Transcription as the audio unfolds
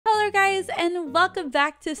there, guys, and welcome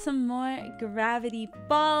back to some more Gravity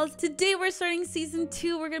Falls. Today we're starting season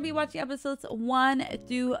 2. We're gonna be watching episodes 1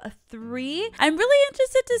 through 3. I'm really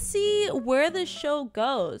interested to see where the show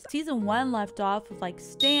goes. Season 1 left off with like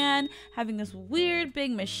Stan having this weird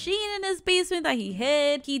big machine in his basement that he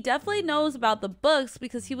hid. He definitely knows about the books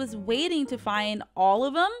because he was waiting to find all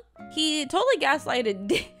of them. He totally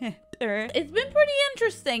gaslighted It's been pretty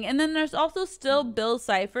interesting. And then there's also still Bill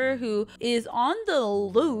Cipher, who is on the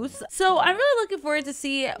loose. So I'm really looking forward to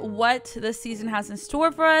see what this season has in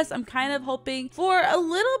store for us. I'm kind of hoping for a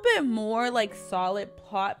little bit more like solid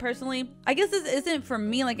plot personally. I guess this isn't for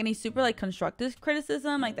me like any super like constructive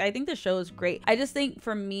criticism. Like I think the show is great. I just think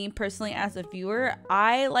for me personally as a viewer,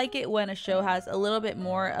 I like it when a show has a little bit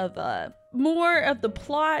more of the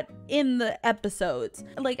plot in the episodes.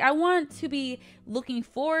 Like I want to be looking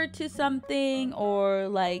forward to something, or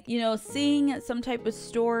like, you know, seeing some type of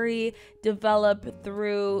story develop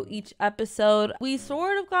through each episode. We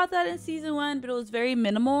sort of got that in season 1, but it was very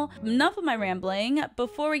minimal. Enough of my rambling.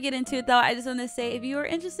 Before we get into it though, I just want to say if you are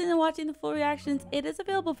interested in watching the full reactions, it is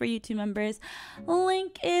available for YouTube members.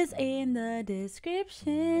 Link is in the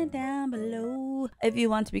description down below if you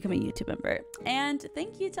want to become a YouTube member. And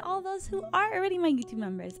thank you to all those who are already my YouTube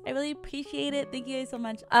members. I really appreciate it. Thank you guys so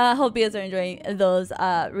much. Hope you guys are enjoying those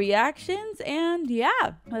reactions. And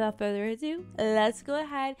yeah, without further ado, let's go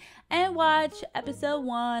ahead and watch episode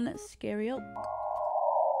 1, Scary-oke.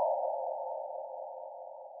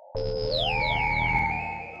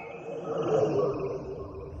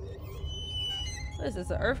 What is this,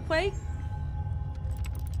 an earthquake?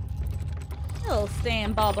 Little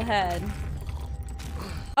Stan bobblehead.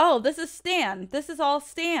 Oh, this is Stan. This is all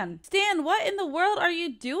Stan. Stan, what in the world are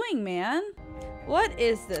you doing, man? What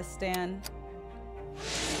is this, Stan?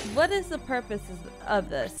 What is the purpose of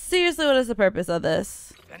this? Seriously, what is the purpose of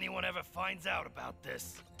this? If anyone ever finds out about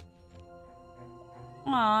this.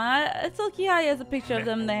 Aw, it's so cute how he has a picture of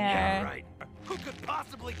them there. Yeah, right. Who could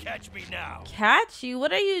possibly catch me now? Catch you?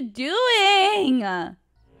 What are you doing?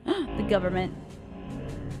 The government.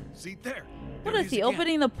 See there. What is he,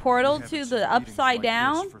 opening the portal to the upside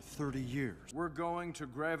down? For 30 years. We're going to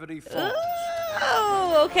Gravity Falls.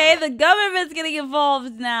 Oh, okay. The government's getting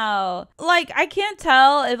involved now. Like, I can't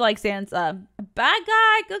tell if like Stan's a bad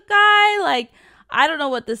guy, good guy. Like, I don't know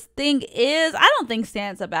what this thing is. I don't think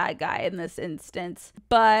Stan's a bad guy in this instance,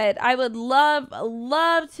 but I would love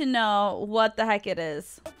to know what the heck it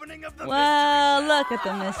is. Well, look at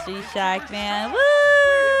the mystery shack, man. Woo!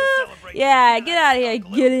 Yeah, get out of here.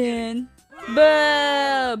 Get in.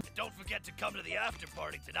 Boom! Don't forget to come to the after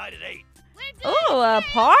party tonight at 8. Oh, a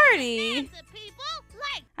party!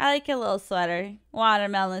 I like your little sweater.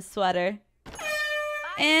 Watermelon sweater.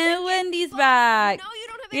 And Wendy's back.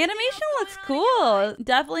 The animation looks cool.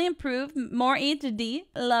 Definitely improved. More HD.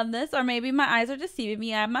 Love this. Or maybe my eyes are deceiving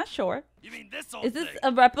me. I'm not sure. You mean this is this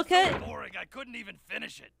a replica? So boring, I couldn't even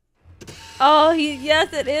finish it. Oh,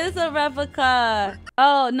 yes, it is a replica.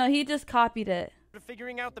 Oh, no, he just copied it.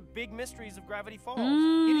 Figuring out the big mysteries of Gravity Falls.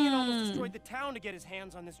 Gideon almost destroyed the town to get his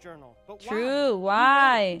hands on this journal. But true,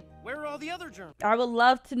 why? Where are all the other journals? I would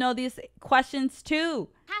love to know these questions too.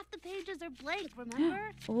 Half the pages are blank,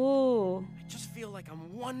 remember? Ooh. I just feel like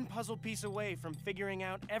I'm one puzzle piece away from figuring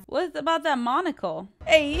out everything. What's about that monocle?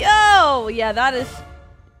 Hey, yo! Yeah, that is...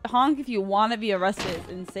 Honk if you want to be arrested. It's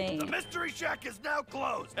insane. The mystery shack is now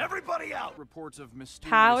closed. Everybody out. Reports of mysterious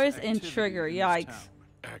powers and trigger. Yikes.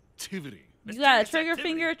 Activity. You got a trigger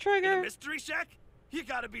finger, trigger? Mystery shack? You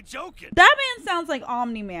gotta be joking. That man sounds like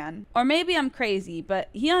Omni-Man. Or maybe I'm crazy, but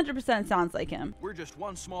he 100% sounds like him. We're just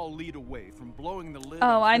one small lead away from blowing the lid.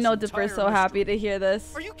 Oh, I know Dipper's so happy to hear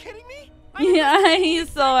this. Are you kidding me? Yeah, he's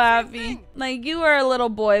so happy. Like, you are a little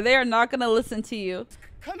boy. They are not going to listen to you.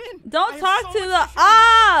 Come in. Don't talk to the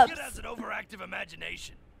ops. Kid has an overactive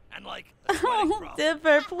imagination. And like, oh,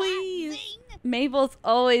 Dipper, please. Mabel's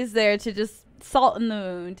always there to just salt in the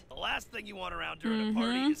wound. The last thing you want around during a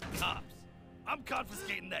party is cops. I'm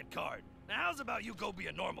confiscating that card. Now how's about you go be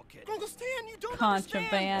a normal kid? Uncle Stan, you don't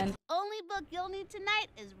Contraband. understand. Only book you'll need tonight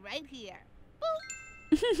is right here.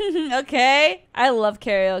 Boop. Okay. I love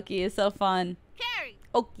karaoke. It's so fun. Carrie.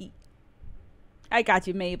 I got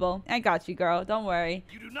you, Mabel. I got you, girl. Don't worry.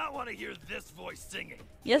 You do not want to hear this voice singing.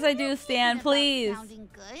 Yes, I do, Stan. Please. Sounding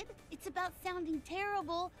good. It's about sounding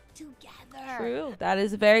terrible together. True. That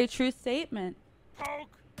is a very true statement.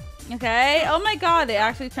 Poke. Okay. Oh my God, it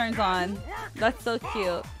actually turns on. That's so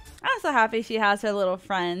cute. I'm so happy she has her little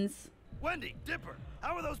friends. Wendy, Dipper,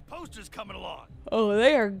 how are those posters coming along? Oh,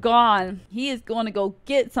 they are gone. He is going to go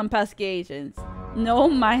get some pesky agents. No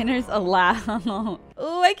minors allowed.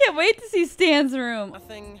 Oh, I can't wait to see Stan's room.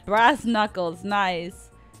 Nothing. Brass knuckles. Nice.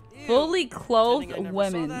 Fully clothed Pretending I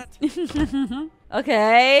women. never saw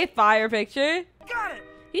Okay, fire picture. Got it!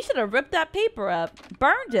 He should have ripped that paper up.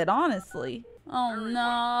 Burned it, honestly. Oh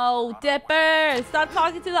no, Dipper! Stop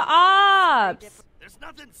talking to the ops! There's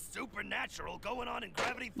nothing supernatural going on in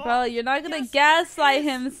Gravity Falls. Bro, you're not gonna gaslight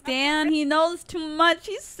him, Stan. He knows too much.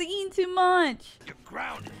 He's seen too much. You're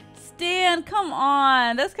grounded. Stan, come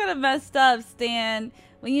on. That's kind of messed up, Stan.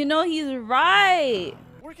 When you know he's right.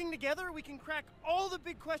 Working together, we can crack all the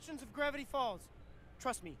big questions of Gravity Falls.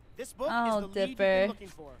 Trust me, this book Oh, is the lead you've Dipper. been looking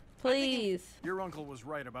for. Please. Your uncle was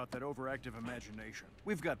right about that overactive imagination.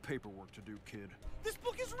 We've got paperwork to do, kid. This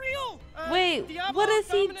book is real! Wait, Diablo, what is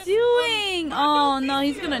he Dominus, doing? Oh no,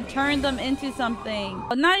 he's gonna turn them into something.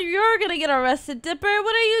 But now you're gonna get arrested, Dipper.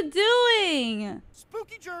 What are you doing?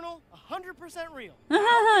 Spooky journal, 100% real.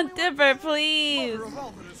 Dipper, please. Mother of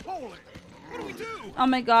Alvin is holy. What do we do? Oh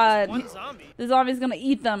my god. One zombie. The zombie's gonna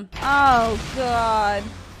eat them. Oh god.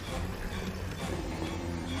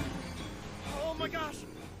 Oh my gosh.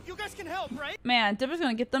 You guys can help, right? Man, Dipper's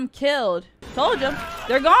gonna get them killed. Told you.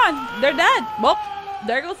 They're gone. They're dead. Well,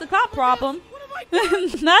 there goes the cop problem. What have I done?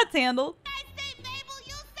 That's handled. I say Mabel,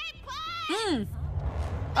 you say Pines.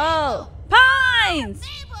 Oh. Pines!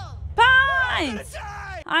 Mabel. Pines!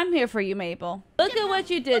 I'm here for you, Mabel. Look at what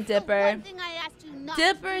you did, What's the Dipper. one thing I asked you not to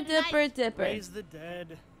Dipper, do Dipper, tonight? Dipper. Raise the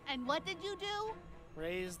dead. And what did you do?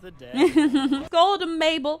 Raise the dead. Scold him,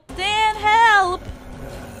 Mabel. Stan, help!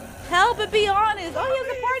 Help and be honest. Oh, he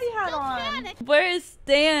has a party hat Don't on. panic. Where is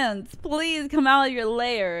Stan's? Please come out of your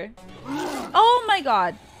lair. Oh my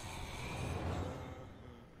god.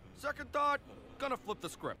 Second thought, gonna flip the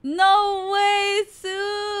script. No way,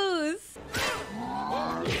 Seuss.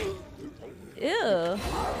 Ew.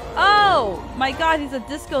 Oh my god, he's a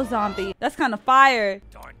disco zombie. That's kind of fire.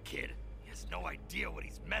 Darn kid. He has no idea what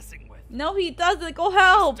he's messing with. No, he doesn't. Go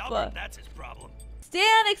help. Stubborn, that's his problem.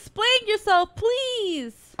 Stan, explain yourself,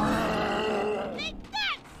 please. Take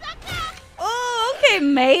that, sucker! Oh, okay,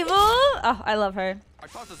 Mabel. Oh, I love her. I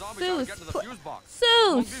taught the zombies how to Seuss, get to the fuse box.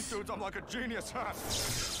 Among these Seuss. dudes, I'm like a genius.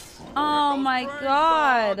 Oh goes my Brains,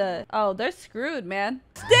 god. Oh, they're screwed, man.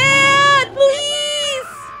 Stan, please.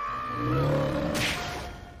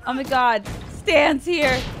 Oh my god. Stan's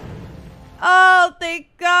here. Oh, thank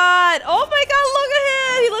god. Oh my god, look at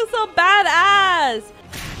him. He looks so badass.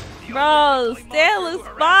 Bro, Stan looks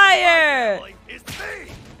fire. Is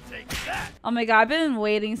me. Take that. Oh my god, I've been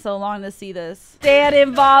waiting so long to see this. Stan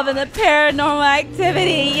involved in the paranormal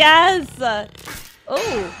activity, yes!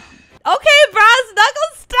 Oh. Okay, Brass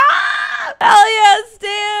Knuckles, stop! Hell yeah,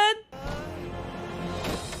 Stan!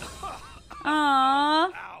 Aww.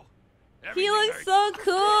 Ow. He Everything looks hurts. so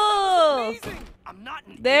cool! I'm not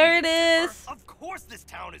an There it idiot, is. Dipper. Of course this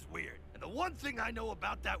town is weird. And the one thing I know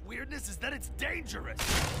about that weirdness is that it's dangerous.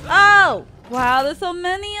 Oh! Wow, there's so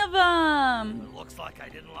many of them! It looks like I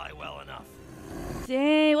didn't lie well enough.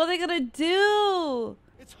 Dang, what are they gonna do?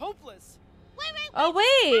 It's hopeless. Wait. Oh,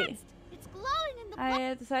 wait! It's glowing in the book.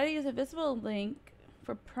 I decided to use Invisible Link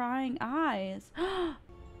for prying eyes.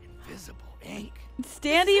 Invisible ink.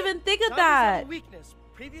 Stan didn't even think of Zombies have that. a weakness.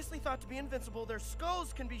 Previously thought to be invincible, their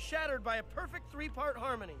skulls can be shattered by a perfect three-part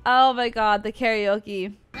harmony. Oh my god, the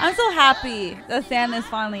karaoke. I'm so happy that Stan is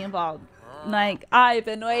finally involved. Like, I've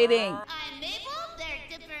been waiting. I'm Mabel,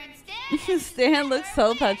 they're Dipper and Stan. Stan looks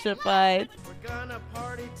so petrified. We're gonna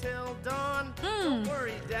party till dawn. Don't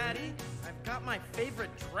worry, Daddy. I've got my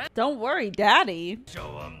favorite dress. Don't worry, Daddy.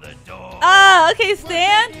 Show him the door. Ah, okay,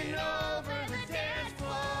 Stan. Over the dance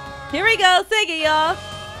floor. Here we go. Sing it, y'all.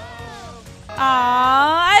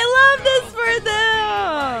 Aw, I love this for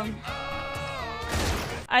them.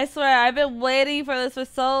 I swear, I've been waiting for this for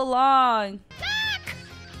so long.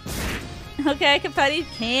 Okay, confetti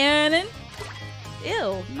cannon.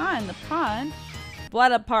 Ew, not in the pond.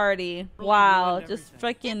 What a party. Wow, just Dipper,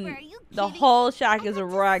 are freaking you the kidding? whole shack I is got to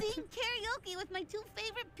wrecked. sing karaoke with my two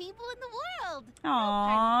favorite people in the world.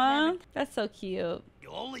 Aww, that's so cute.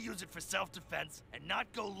 You'll only use it for self-defense and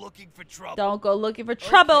not go looking for trouble. Don't go looking for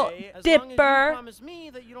trouble, Okay, as long as you Dipper. promise me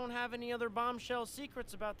that you don't have any other bombshell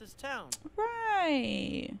secrets about this town.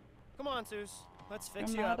 Right. Come on, Zeus. Let's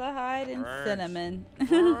fix I'm you not up. a hide in cinnamon. Cut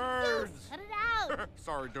it out.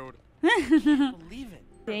 Sorry, dude. Believe it.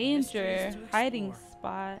 Danger. Mysteries to Hiding explore.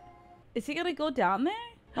 spot. Is he gonna go down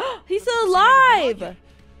there? He's still alive!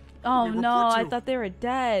 Oh We no, report I to- thought they were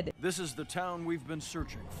dead. This is the town we've been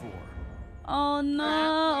searching for. Oh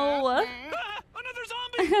no. Another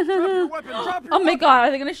zombie! Drop your weapon, drop your Oh my weapon. god,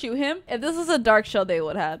 are they gonna shoot him? If this was a dark show, they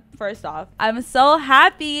would have. First off, I'm so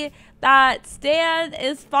happy that Stan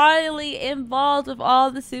is finally involved with all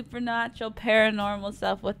the supernatural paranormal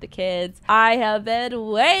stuff with the kids. I have been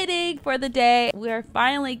waiting for the day we're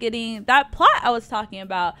finally getting that plot I was talking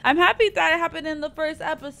about. I'm happy that it happened in the first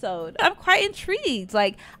episode. I'm quite intrigued.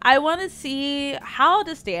 Like, I want to see how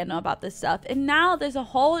does Stan know about this stuff, and now there's a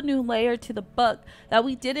whole new layer to the book that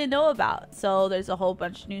we didn't know about. So there's a whole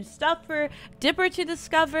bunch of new stuff for Dipper to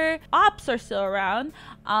discover. Ops are still around,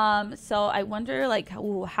 so I wonder like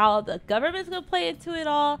how the government's gonna play into it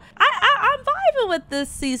all. I'm vibing with this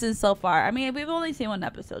season so far. I mean, we've only seen one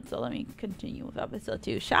episode, so let me continue with episode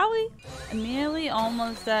 2, shall we? Nearly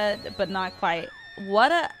almost dead, but not quite.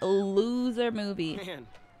 What a loser movie. Man,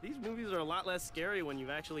 these movies are a lot less scary when you've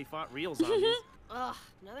actually fought real zombies. Ugh,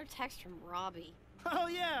 another text from Robbie. Oh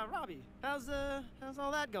yeah, Robbie. How's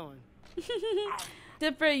all that going?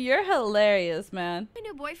 Dipper, you're hilarious, man. My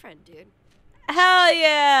new boyfriend, dude. Hell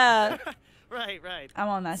yeah. Right. I'm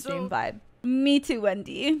on that same vibe. Me too,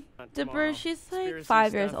 Wendy. Dipper, she's like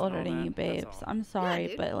 5 years older than you, babes. I'm sorry,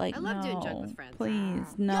 dude. but like, I love doing junk with friends. please,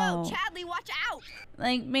 no. Yo, Chadley, watch out!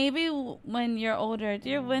 Like, maybe when you're older.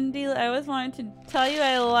 Dear Wendy, I always wanted to tell you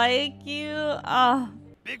I like you. Oh.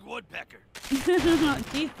 Big woodpecker.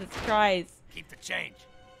 Jesus Christ. Keep the change.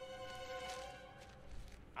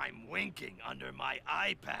 I'm winking under my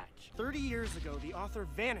eye patch. 30 years ago, the author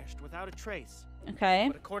vanished without a trace. Okay.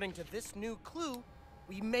 But according to this new clue,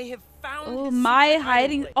 we may have found Oh, his my secret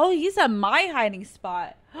hiding. place. Oh, he's at my hiding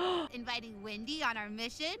spot. Inviting Wendy on our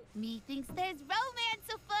mission? Me thinks there's romance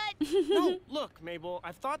afoot. No, look, Mabel,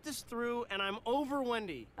 I've thought this through, and I'm over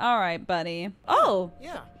Wendy. All right, buddy. Oh,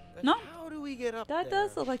 Yeah. but No. How do we get up that there?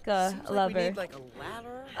 does look like a Seems lover. like we need like a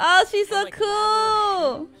ladder. Oh, she's so like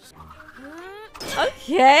cool.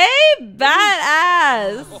 Okay,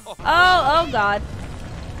 badass. Oh God.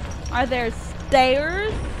 Are there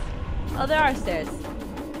stairs? Oh, there are stairs.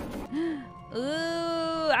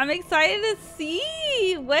 Ooh, I'm excited to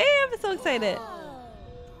see. Wait, I'm so excited.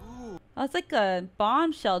 Oh, it's like a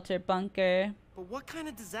bomb shelter bunker. But what kind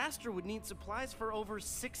of disaster would need supplies for over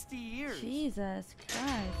 60 years? Jesus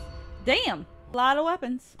Christ. Damn. A lot of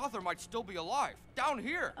weapons. Author might still be alive. Down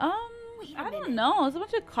here. I don't know. It's a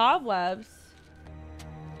bunch of cobwebs.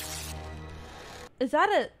 Is that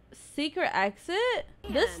a secret exit?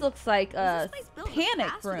 This looks like a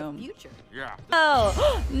panic room. Yeah.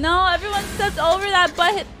 Oh, no, everyone stepped over that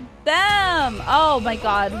but hit them. Oh my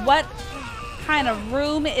God, what kind of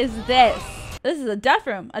room is this? This is a death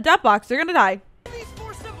room, a death box. They're gonna die. These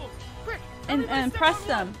 4 symbols. Quick, And press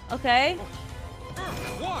them, okay?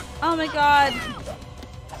 One. Oh my God.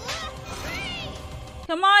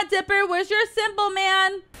 Come on, Dipper, where's your symbol,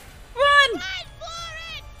 man? Run!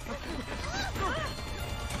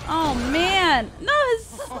 Oh man, no,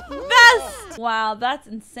 his vest. Wow, that's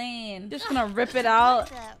insane. Just gonna rip it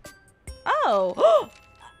out. Oh,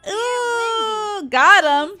 ooh, got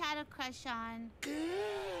him. Had a crush on.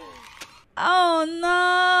 Oh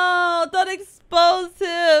no, don't expose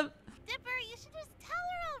him. Dipper, you should just tell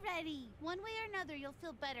her already. One way or another, you'll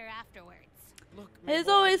feel better afterwards. Look, It's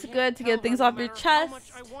Mabel, always I can't good to get tell things her off no your matter how chest.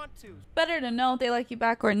 much I want to. Better to know if they like you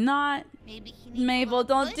back or not. Maybe he needs a Mabel, little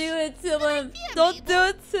don't push. do it to Good him. idea, Don't do Mabel.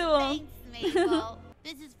 it to him. Thanks, Mabel.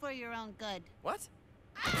 This is for your own good. What?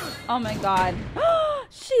 Oh my God.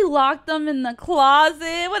 She locked them in the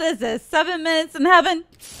closet. What is this? 7 minutes in heaven?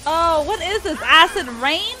 Oh, what is this? Acid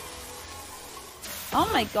rain? Oh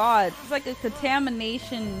my God. It's like a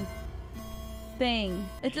contamination thing.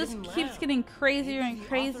 It just Hidden keeps lab. getting crazier Maybe and the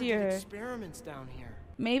author did crazier. experiments down here.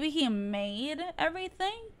 Maybe he made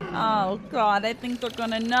everything? Oh God, I think they're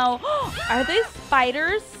gonna know. Are they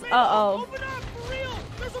spiders? Uh-oh. Open up, for real!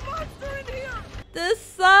 There's a monster in here! This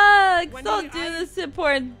sucks. Wendy, Don't do this to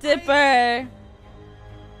poor Dipper.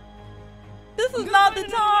 This is not the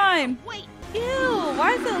time. Wait, Ew,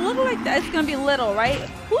 why does it look like that? It's gonna be little, right?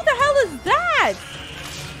 Who the hell is that?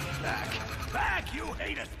 Back, you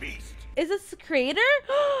heinous beast! Is this the creator?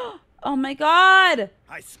 Oh my God.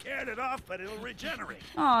 I scared it off, but it'll regenerate.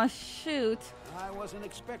 Oh shoot. I wasn't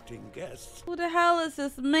expecting guests. Who the hell is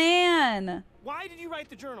this man? Why did you write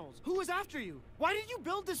the journals? Who was after you? Why did you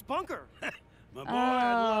build this bunker? My boy,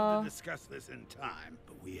 I'd love Oh. to discuss this in time,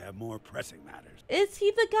 but We have more pressing matters. Is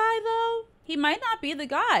he the guy though? He might not be the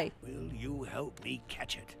guy. Will you help me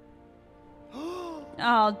catch it?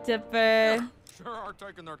 Oh, Dipper. Sure are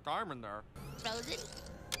taking their time in there. frozen?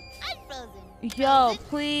 I'm frozen. Yo, Frozen?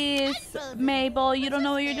 please, I'm frozen. Mabel, you What don't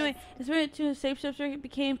know is what you're doing. this? It's when to a shapeshifter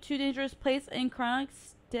became too dangerous place in chronic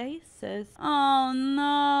stasis. Oh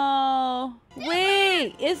no.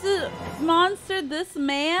 Wait, is the monster this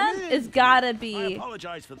man? It's gotta I be.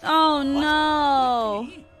 apologize for Oh no.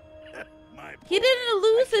 My He didn't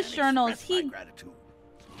lose his Can't journals. express my gratitude.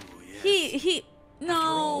 Oh, yes.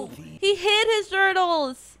 No. He hid his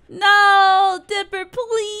journals. No, Dipper,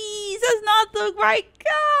 please. That's not the right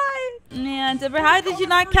guy. Man, Dipper, how did you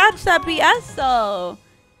not catch that BS though?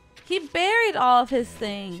 He buried all of his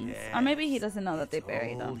things. Or maybe he doesn't know that they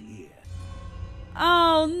buried them. Here.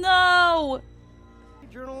 Oh no.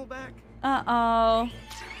 Journal back. Uh-oh.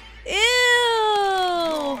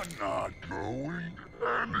 Ew. Not going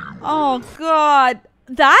Oh god.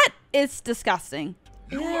 That is disgusting.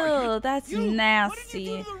 Ew, that's nasty.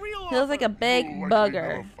 He looks like a big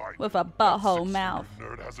bugger with a butthole mouth.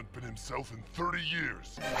 Nerd hasn't been himself in 30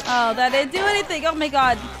 years. Oh, that didn't do anything. Oh my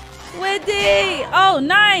god. Wendy! Oh,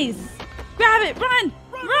 nice! Grab it! Run!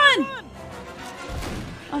 Run!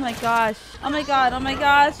 Oh my gosh. Oh my god. Oh my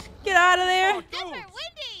gosh. Get out of there. Dipper,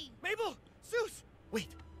 Wendy! Mabel! Zeus! Wait.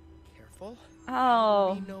 Careful.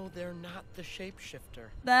 Oh. We know they're not the shapeshifter.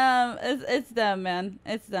 Them. It's them, man.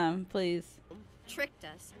 It's them. Please. Tricked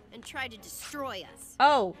us and tried to destroy us.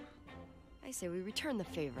 Oh. I say we return the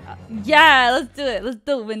favor. Yeah, let's do it. Let's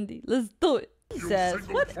do it, Wendy. Let's do it. He says,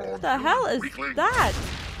 what the hell is that?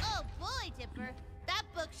 Oh boy, Dipper. That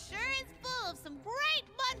book sure is full of some great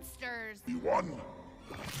monsters. The one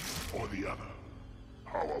or the other.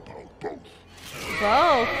 How about both?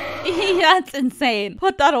 Bro, that's insane.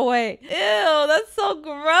 Put that away. Ew, that's so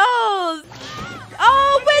gross.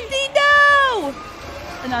 Oh, Wendy,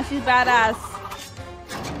 no! No, she's badass.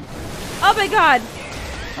 Oh my god.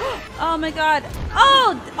 Oh my god.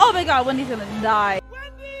 Oh my god, Wendy's gonna die.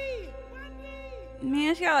 Wendy!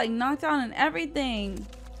 Man, she got like knocked down and everything.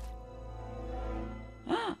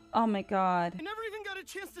 Oh my god. I never even got a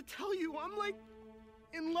chance to tell you. I'm like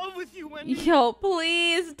in love with you, Wendy. Yo,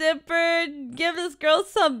 please, Dipper, give this girl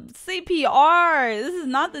some CPR. This is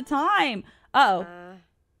not the time. Uh-oh.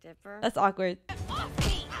 Dipper. That's awkward.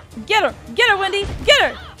 Get her, Wendy, get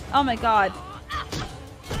her. Oh my god.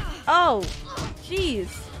 Oh, jeez.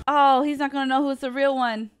 Oh, he's not gonna know who's the real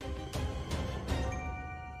one.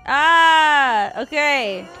 Ah,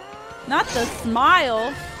 okay. Not the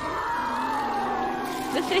smile.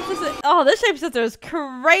 This shapeshifter. Oh, this shapeshifter is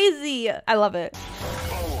crazy. I love it.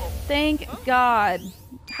 Thank God.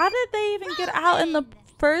 How did they even get out in the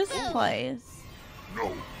first place? No,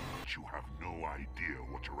 you have no idea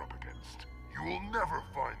what you're up against. You will never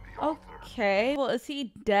find the author. Okay. Well, is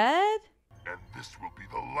he dead? And this will be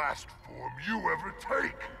the last form you ever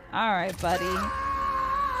take. All right, buddy.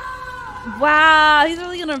 Wow, he's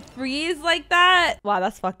really gonna freeze like that? Wow,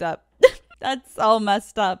 that's fucked up. That's all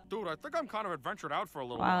messed up. Dude, I think I'm kind of adventured out for a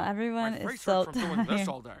little Wow, while. everyone My is face so hurts from doing this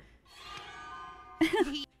all day.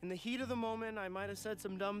 In the heat of the moment, I might have said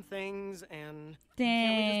some dumb things, and can we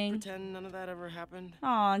Dang. just pretend none of that ever happened?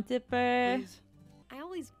 Aw, Dipper. Please? I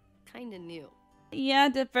always kind of knew. Yeah,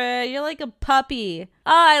 Dipper, you're like a puppy.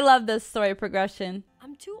 Oh, I love this story progression.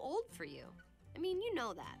 I'm too old for you. I mean, you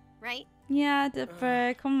know that, right? Yeah,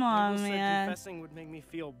 Dipper, come on, Mabel said man. confessing would make me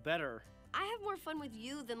feel better. I have more fun with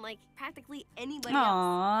you than like practically anybody else.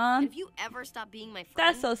 Aw, And if you ever stop being my friend,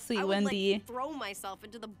 that's so sweet, I would, Wendy. like, throw myself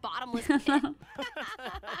into the bottomless pit.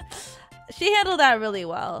 She handled that really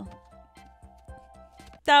well.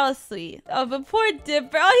 That was sweet. Oh, but poor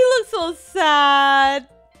Dipper. Oh, he looks so sad.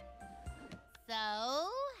 So,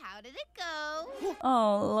 how did it go?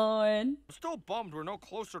 Oh, Lord. I'm still bummed we're no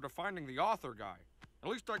closer to finding the author guy. At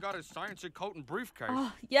least I got his sciencey coat and briefcase.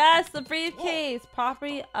 Oh, yes, the briefcase.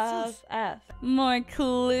 Property of F. More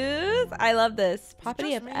clues. I love this.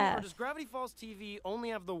 Property of Or F. does Gravity Falls TV only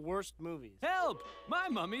have the worst movies? Help! My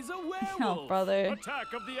mummy's a werewolf! Oh, brother.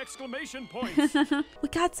 Attack of the exclamation points! We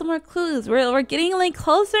got some more clues. We're getting like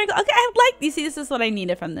closer. Okay, I like, you see, this is what I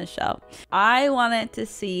needed from this show. I wanted to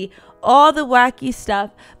see all the wacky stuff,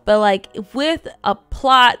 but like with a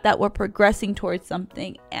plot that we're progressing towards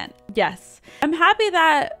something. And yes, I'm happy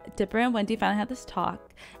that Dipper and Wendy finally had this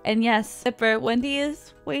talk. And yes, Dipper, Wendy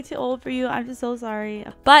is way too old for you. I'm just so sorry.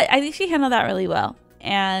 But I think she handled that really well.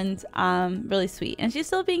 And really sweet. And she's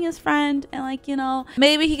still being his friend. And like, you know,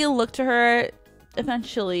 maybe he can look to her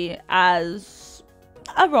eventually as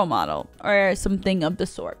a role model or something of the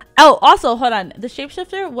sort. Oh, also, hold on. The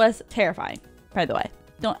shapeshifter was terrifying, by the way.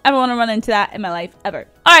 Don't ever want to run into that in my life, ever.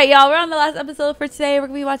 All right, y'all, we're on the last episode for today. We're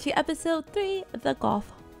going to be watching episode 3, The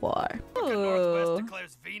Gulf War. Northwest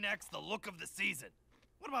declares V-necks the look of the season.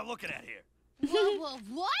 What am I looking at here? Whoa,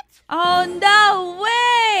 what? Oh, no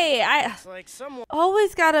way. I It's like someone.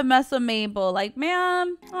 always got to mess with Mabel. Like,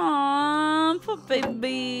 ma'am, aw, poor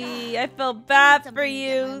baby. I felt bad for Somebody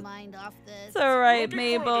get my you. mind off this. It's all right, Looking for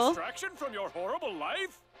a Mabel. distraction from your horrible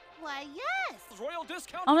life? Why, yes. Royal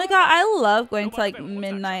discount. Oh my god, I love going to like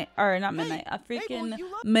midnight, or not midnight, a freaking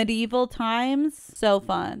medieval times. So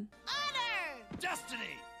fun. Honor. Destiny.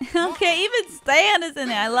 Okay, even Stan is in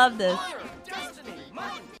it. I love this.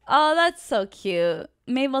 Oh, that's so cute.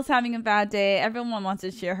 Mabel's having a bad day. Everyone wants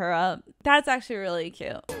to cheer her up. That's actually really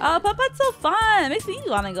cute. Oh, putt-putt's so fun. Makes me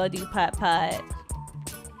want to go do putt-putt.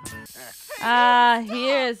 Ah,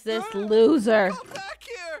 here's this loser.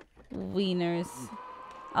 Wieners.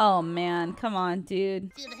 Oh, man. Come on,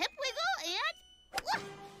 dude. Do the hip wiggle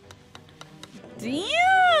and...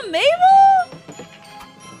 Damn, Mabel!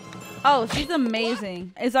 Oh, she's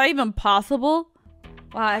amazing. Is that even possible?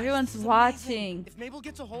 Wow, everyone's watching. If Mabel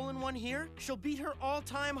gets a hole-in-one here, she'll beat her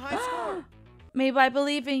all-time high score. Mabel, I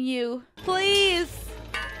believe in you. Please.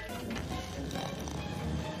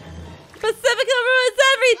 Pacifica ruins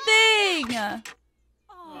everything!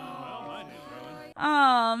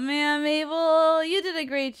 Oh, man, Mabel, you did a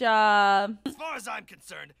great job. As far as I'm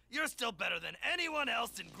concerned, you're still better than anyone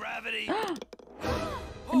else in Gravity.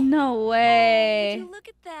 No way. Would you look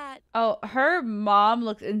at that? Oh, her mom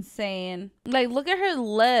looks insane. Like, look at her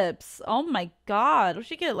lips. Oh my god. Will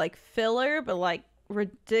she get like filler, but like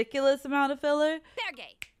ridiculous amount of filler?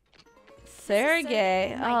 Sergey.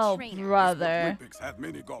 Sergey. Oh, trainer. brother. Olympics have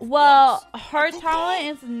many golf Well, balls. her talent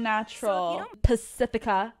is natural.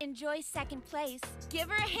 Pacifica. Enjoy second place. Give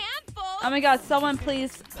her a handful. Oh my god, someone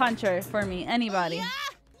please punch her for me. Anybody. Yeah?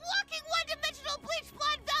 Walking one-dimensional bleach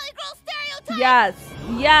blonde valley girl stereotype. Yes.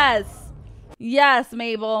 Yes. Yes,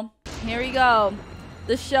 Mabel. Here we go.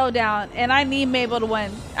 The showdown. And I need Mabel to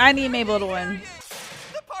win. I need Mabel to win.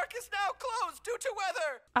 The park is now closed due to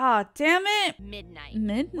weather. Ah, damn it. Midnight.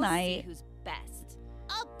 Midnight. We'll see who's best.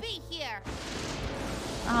 I'll be here.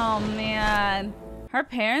 Oh, man. Her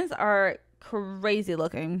parents are crazy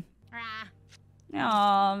looking.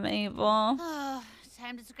 Ah. Oh, Mabel.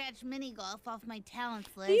 Time to scratch mini golf off my talents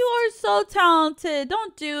list. You are so talented.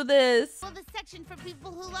 Don't do this. Well, the section for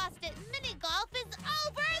people who lost at mini golf is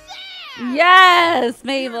over there. Yes,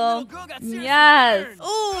 Mabel. Yes.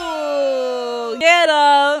 Ooh, get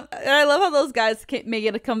up. I love how those guys make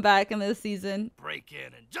it a comeback in this season. Break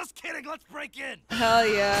in and just kidding, let's break in. Hell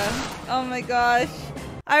yeah. Oh my gosh.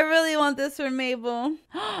 I really want this for Mabel.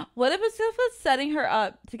 What if Pacifica's setting her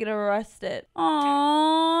up to get arrested?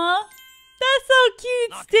 Aww. That's so cute,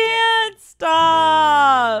 Knock Stan.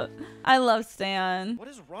 Stop. I love Stan. What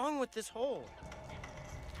is wrong with this hole?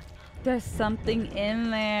 There's something in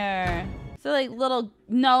there. Is there like little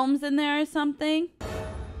gnomes in there or something?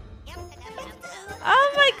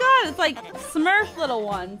 Oh my god, it's like Smurf little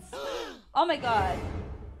ones. Oh my god.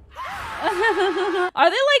 Are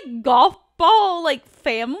they like golf ball like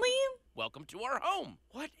family? Welcome to our home.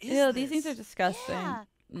 What is Ew, this? these things are disgusting Yeah.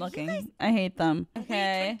 looking. I hate them.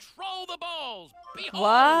 Okay. Control the balls. Behold.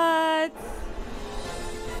 What?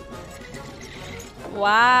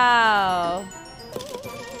 Wow.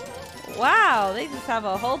 Wow, they just have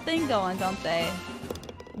a whole thing going, don't they?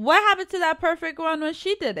 What happened to that perfect run when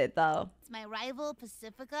she did it, though? It's my rival,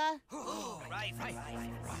 Pacifica. Rival.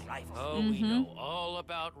 Oh, we know all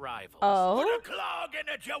about rivals. Oh? Put a clog in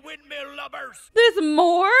it, you windmill lovers. There's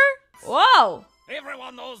more? Whoa.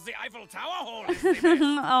 Everyone knows the Eiffel Tower hole.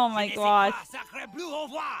 Oh my gosh.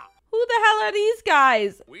 Who the hell are these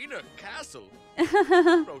guys? Wiener Castle.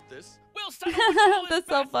 Who wrote this? We'll settle which hole is That's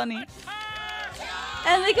so best. funny.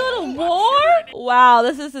 And they go to war? Wow,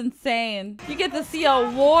 this is insane. You get to see a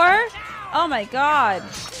war? Oh my god.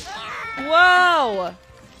 Whoa.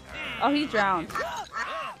 Oh, he drowned.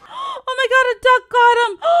 Oh my god, a duck got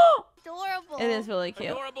him. Adorable. It is really cute.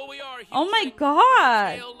 Adorable we are, Oh my hugely, god.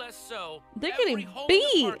 but a tail less so. They're Every getting hole in the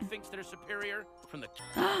beat. park thinks they're superior from the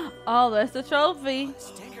Oh, there's the trophy.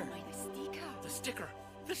 sticker.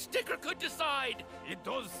 The sticker could decide. It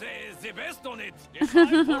does say the best on it. It's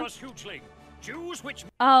time for us hugeling. Choose which.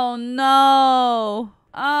 Oh no.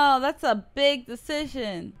 Oh, that's a big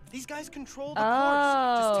decision. These guys control the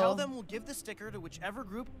course. Just tell Oh. them we'll give the sticker to whichever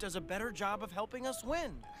group does a better job of helping us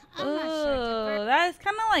win. I'm not sure, Ooh, Tipper. that is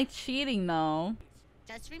kind of like cheating, though.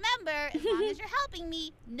 Just remember, as long as you're helping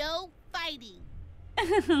me, no fighting.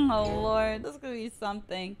 Oh Lord, this is gonna be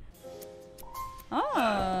something.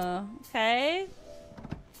 Oh, okay.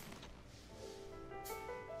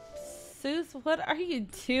 Seuss, what are you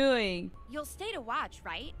doing? You'll stay to watch,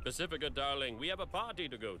 right? Pacifica, darling, we have a party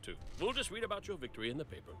to go to. We'll just read about your victory in the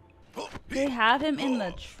paper. They have him in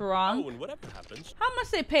the Oh, trunk. and whatever happens, How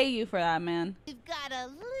much they pay you for that, man? We've got a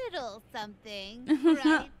little something,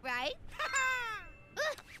 right?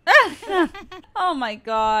 Oh my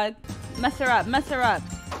god. Mess her up, mess her up.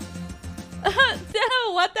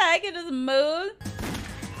 What the heck? It just moved?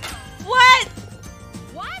 What?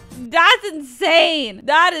 What? That's insane.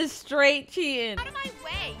 That is straight cheating. Out of my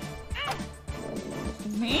way.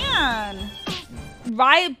 Man.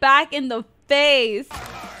 Right back in the face.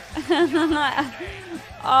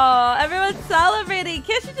 Oh, everyone's celebrating.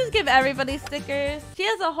 Can't she just give everybody stickers? She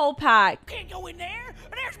has a whole pack. Can't go in there.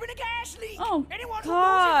 There's been a gas leak. Oh, Anyone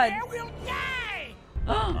God. who goes in there will die.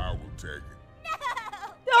 I will take it.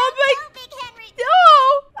 No! Oh my... No, Big Henry! No!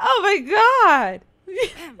 Oh my God.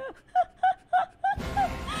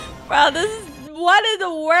 Bro, this is... What in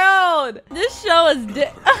the world? This show is...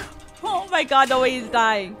 Oh my God, no way he's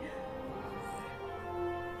dying.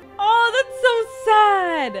 Oh, that's so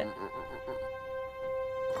sad.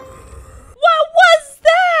 What was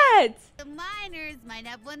that? The miners might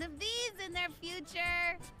have one of these in their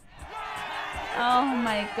future. Oh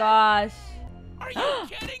my gosh. Are you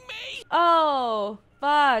kidding me? Oh,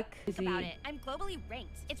 fuck. About it. I'm globally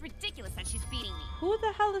ranked. It's ridiculous that she's beating me. Who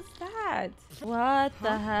the hell is that? What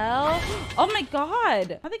the hell? Oh my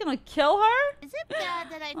God. Are they gonna kill her? Is it bad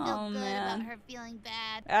that I feel Oh, good man. about her feeling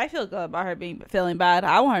bad? I feel good about her feeling bad.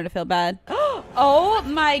 I want her to feel bad. Oh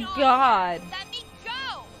my God. Let me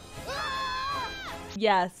go!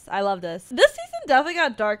 Yes, I love this. This season definitely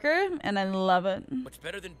got darker, and I love it. What's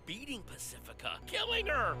better than beating Pacifica? Killing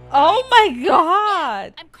her. Oh my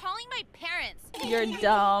God. I'm calling my parents. You're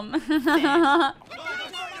dumb.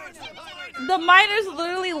 The miners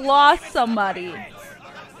literally lost somebody.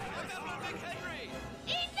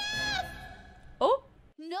 Enough! Oh.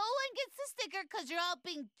 No one gets the sticker because you're all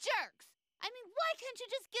being jerks. I mean, why can't you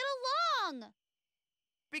just get along?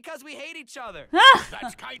 Because we hate each other.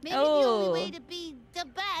 That's kind. Maybe the only way to be the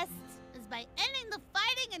best is by ending the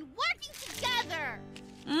fighting and working together.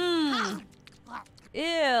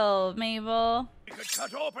 Ew, Mabel. You could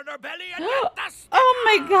cut open her belly and get the sticker. Oh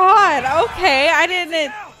my God. Okay, I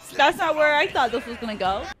didn't. That's not where I thought this was gonna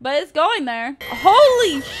go, but it's going there.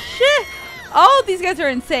 Holy shit! Oh, these guys are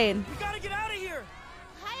insane. We gotta get out of here.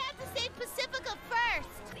 I have to save Pacifica first.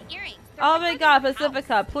 The earrings. Oh my God,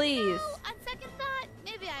 Pacifica, please. No, on second thought,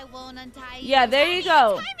 maybe I won't untie you. Yeah, there you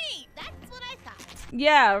go. Untie me. That's what I thought.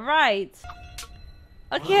 Yeah, right.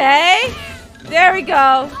 Okay. There we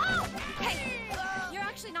go. Oh, Hey, you're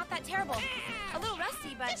actually not that terrible. A little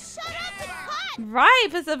rusty, but just shut up and cut. Right,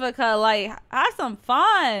 Pacifica. Like, have some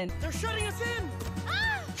fun. They're shutting us in.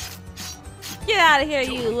 Ah. Get out of here,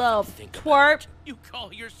 you little twerp. You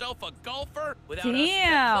call yourself a golfer without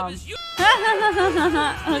Damn. a step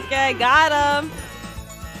Okay, got him.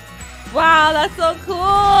 Wow, that's so cool.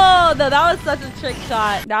 No, that was such a trick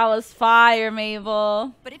shot. That was fire,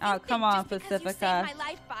 Mabel. But if you Oh, think come on, just because you saved Pacifica. my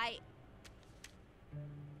life by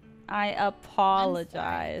I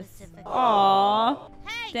apologize. Pacifica. Aw.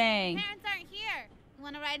 Hey, Dang. parents aren't here. You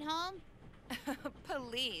want to ride home?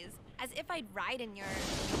 Please, as if I'd ride in your...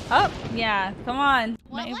 Oh, yeah. Come on,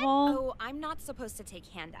 What? Mabel. Oh, I'm not supposed to take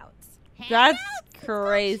handouts. That's Handouts? It's called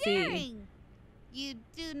crazy. sharing. You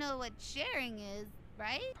do know what sharing is,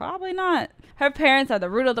 right? Probably not. Her parents are the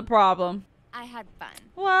root of the problem. I had fun.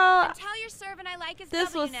 Well, Until your servant I like is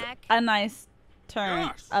this was W-neck. a nice turn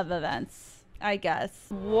Yes. of events, I guess.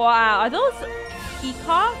 Wow, are those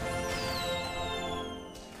peacocks?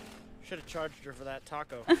 Should have charged her for that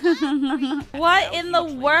taco. What in the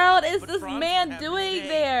world is But this Franz man will have his doing day.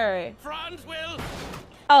 there? Franz will.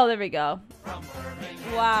 Oh, there we go.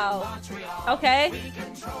 Wow. Okay.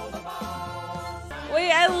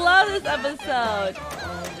 Wait, I love this episode.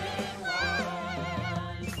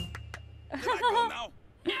 Now.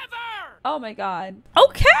 Never. Oh my God.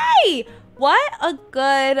 Okay. What a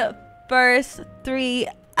good first 3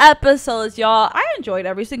 episodes, y'all. I enjoyed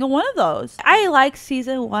every single one of those. I like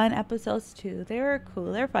season 1 episodes too. They were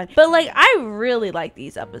cool. They're fun. But like, I really like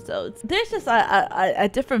these episodes. There's just a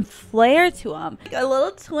different flair to them. A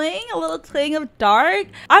little twang of dark.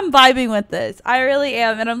 I'm vibing with this. I really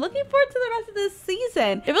am. And I'm looking forward to the rest of this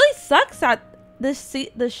season. It really sucks that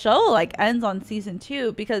the show like ends on season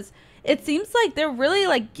 2 because it seems like they're really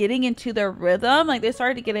like getting into their rhythm. Like they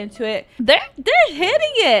started to get into it. They're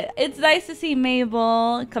hitting it. It's nice to see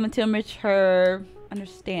Mabel coming to a mature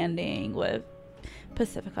understanding with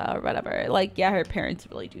Pacifica or whatever. Like, yeah, her parents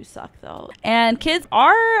really do suck though. And kids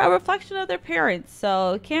are a reflection of their parents,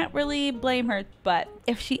 so can't really blame her. But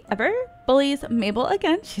if she ever bullies Mabel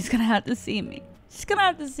again, she's gonna have to see me. She's gonna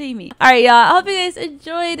have to see me. All right, y'all. I hope you guys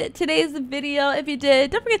enjoyed today's video. If you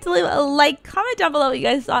did, don't forget to leave a like, comment down below what you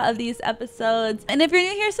guys thought of these episodes. And if you're new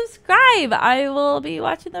here, subscribe. I will be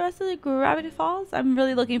watching the rest of the Gravity Falls. I'm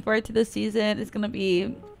really looking forward to this season. It's gonna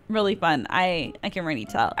be really fun. I can already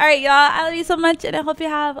tell. All right, y'all. I love you so much, and I hope you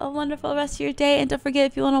have a wonderful rest of your day. And don't forget,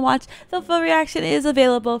 if you want to watch the full reaction, it is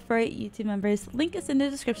available for YouTube members. Link is in the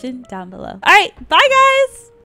description down below. All right, bye, guys.